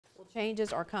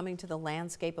Changes are coming to the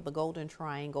landscape of the Golden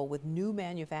Triangle with new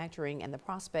manufacturing and the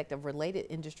prospect of related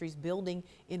industries building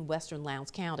in western Lowndes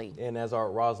County. And as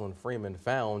our Rosalind Freeman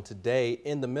found today,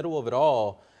 in the middle of it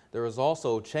all, there is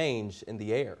also change in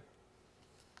the air.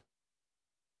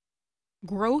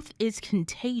 Growth is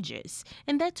contagious,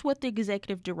 and that's what the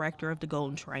executive director of the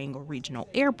Golden Triangle Regional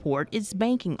Airport is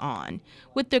banking on.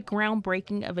 With the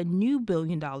groundbreaking of a new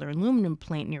billion-dollar aluminum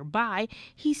plant nearby,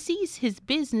 he sees his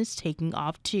business taking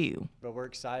off too. But we're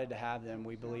excited to have them.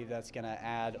 We believe that's going to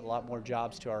add a lot more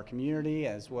jobs to our community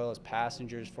as well as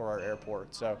passengers for our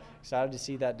airport. So excited to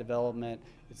see that development.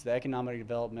 It's the economic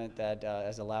development that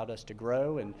has allowed us to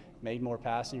grow and made more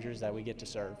passengers that we get to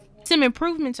serve. Some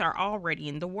improvements are already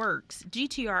in the works.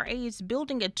 GTRA is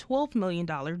building a $12 million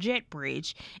jet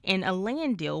bridge, and a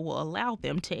land deal will allow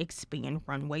them to expand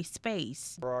runway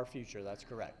space. For our future, that's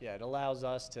correct. Yeah, it allows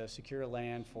us to secure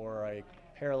land for a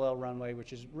parallel runway,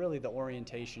 which is really the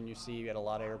orientation you see at a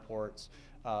lot of airports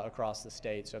across the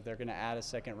state. So if they're going to add a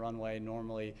second runway,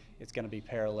 normally it's going to be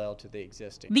parallel to the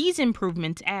existing. These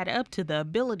improvements add up to the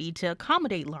ability to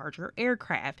accommodate larger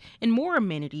aircraft and more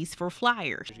amenities for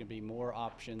flyers. There's going to be more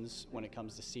options when it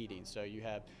comes to seating. So you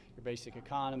have your basic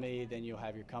economy, then you'll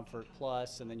have your comfort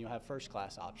plus, and then you'll have first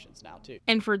class options now too.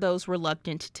 And for those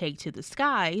reluctant to take to the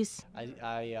skies,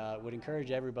 I would encourage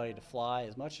everybody to fly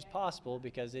as much as possible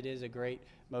because it is a great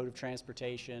mode of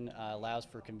transportation, allows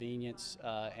for convenience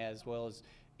as well as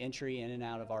entry in and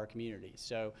out of our community.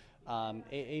 So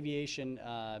aviation,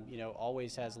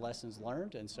 always has lessons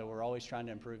learned, and so we're always trying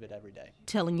to improve it every day.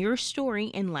 Telling your story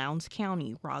in Lowndes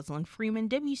County, Rosalind Freeman,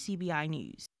 WCBI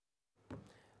News.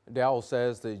 Dowell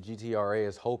says the GTRA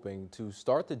is hoping to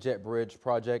start the jet bridge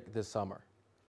project this summer.